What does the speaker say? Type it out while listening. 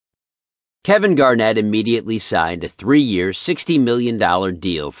Kevin Garnett immediately signed a 3-year, $60 million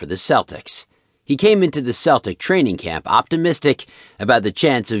deal for the Celtics. He came into the Celtic training camp optimistic about the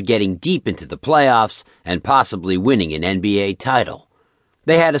chance of getting deep into the playoffs and possibly winning an NBA title.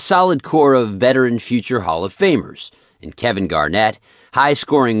 They had a solid core of veteran future Hall of Famers in Kevin Garnett,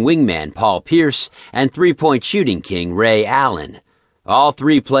 high-scoring wingman Paul Pierce, and three-point shooting king Ray Allen. All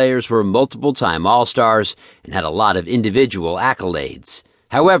three players were multiple-time All-Stars and had a lot of individual accolades.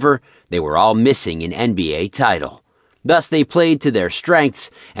 However, they were all missing an NBA title. Thus, they played to their strengths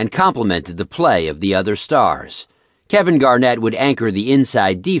and complemented the play of the other stars. Kevin Garnett would anchor the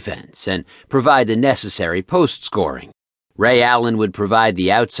inside defense and provide the necessary post-scoring. Ray Allen would provide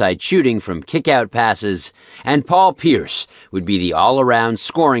the outside shooting from kick-out passes, and Paul Pierce would be the all-around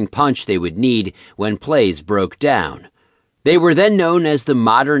scoring punch they would need when plays broke down. They were then known as the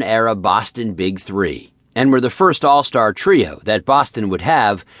modern-era Boston Big Three, and were the first all-star trio that Boston would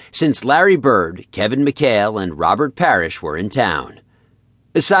have since Larry Bird, Kevin McHale, and Robert Parrish were in town.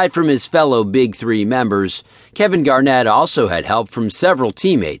 Aside from his fellow Big Three members, Kevin Garnett also had help from several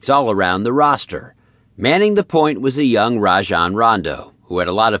teammates all around the roster. Manning the point was a young Rajon Rondo, who had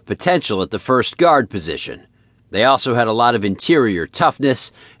a lot of potential at the first guard position. They also had a lot of interior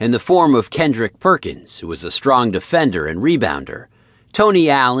toughness in the form of Kendrick Perkins, who was a strong defender and rebounder. Tony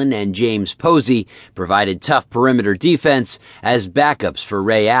Allen and James Posey provided tough perimeter defense as backups for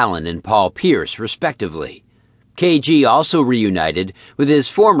Ray Allen and Paul Pierce, respectively. KG also reunited with his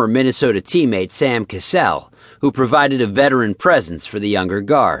former Minnesota teammate Sam Cassell, who provided a veteran presence for the younger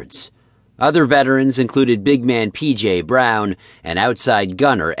guards. Other veterans included big man P.J. Brown and outside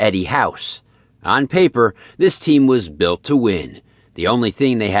gunner Eddie House. On paper, this team was built to win. The only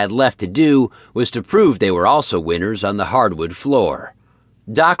thing they had left to do was to prove they were also winners on the hardwood floor.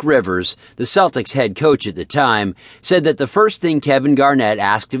 Doc Rivers, the Celtics head coach at the time, said that the first thing Kevin Garnett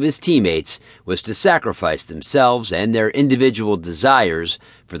asked of his teammates was to sacrifice themselves and their individual desires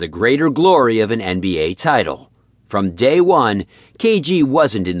for the greater glory of an NBA title. From day one, KG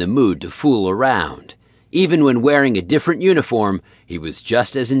wasn't in the mood to fool around. Even when wearing a different uniform, he was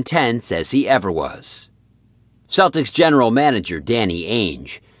just as intense as he ever was. Celtics general manager Danny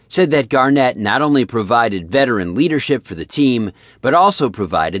Ainge said that Garnett not only provided veteran leadership for the team, but also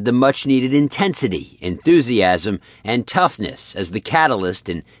provided the much-needed intensity, enthusiasm, and toughness as the catalyst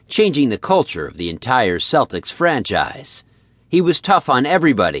in changing the culture of the entire Celtics franchise. He was tough on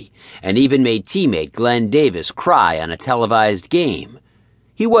everybody, and even made teammate Glenn Davis cry on a televised game.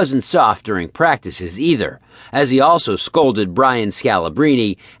 He wasn't soft during practices either, as he also scolded Brian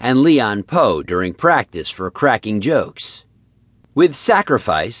Scalabrine and Leon Poe during practice for cracking jokes. With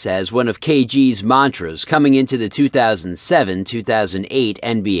sacrifice as one of KG's mantras coming into the 2007-2008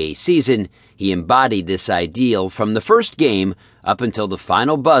 NBA season, he embodied this ideal from the first game up until the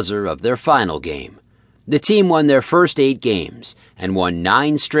final buzzer of their final game. The team won their first 8 games and won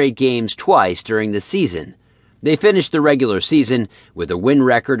 9 straight games twice during the season. They finished the regular season with a win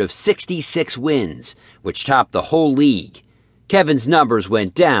record of 66 wins, which topped the whole league. Kevin's numbers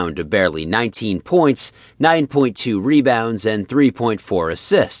went down to barely 19 points, 9.2 rebounds, and 3.4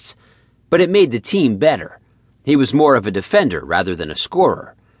 assists. But it made the team better. He was more of a defender rather than a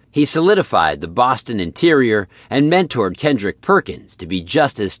scorer. He solidified the Boston interior and mentored Kendrick Perkins to be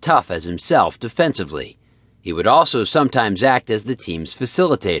just as tough as himself defensively. He would also sometimes act as the team's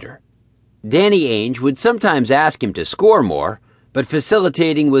facilitator. Danny Ainge would sometimes ask him to score more, but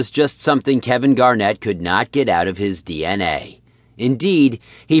facilitating was just something Kevin Garnett could not get out of his DNA. Indeed,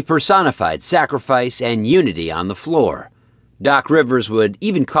 he personified sacrifice and unity on the floor. Doc Rivers would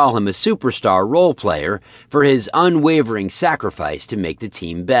even call him a superstar role player for his unwavering sacrifice to make the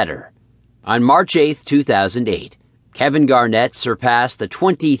team better. On March 8, 2008, Kevin Garnett surpassed the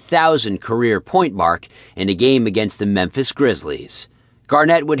 20,000 career point mark in a game against the Memphis Grizzlies.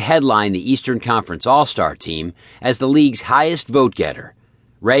 Garnett would headline the Eastern Conference All-Star team as the league's highest vote-getter.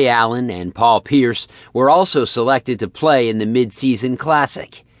 Ray Allen and Paul Pierce were also selected to play in the mid-season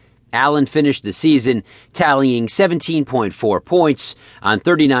Classic. Allen finished the season tallying 17.4 points on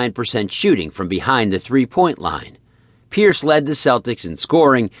 39% shooting from behind the three-point line. Pierce led the Celtics in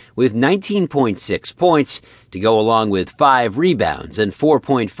scoring with 19.6 points to go along with 5 rebounds and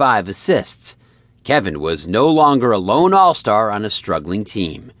 4.5 assists. Kevin was no longer a lone all-star on a struggling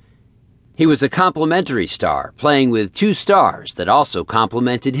team. He was a complementary star, playing with 2 stars that also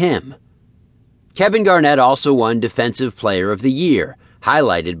complemented him. Kevin Garnett also won Defensive Player of the Year,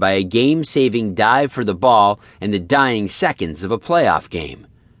 highlighted by a game-saving dive for the ball in the dying seconds of a playoff game.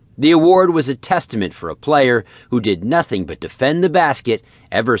 The award was a testament for a player who did nothing but defend the basket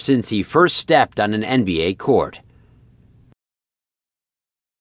ever since he first stepped on an NBA court.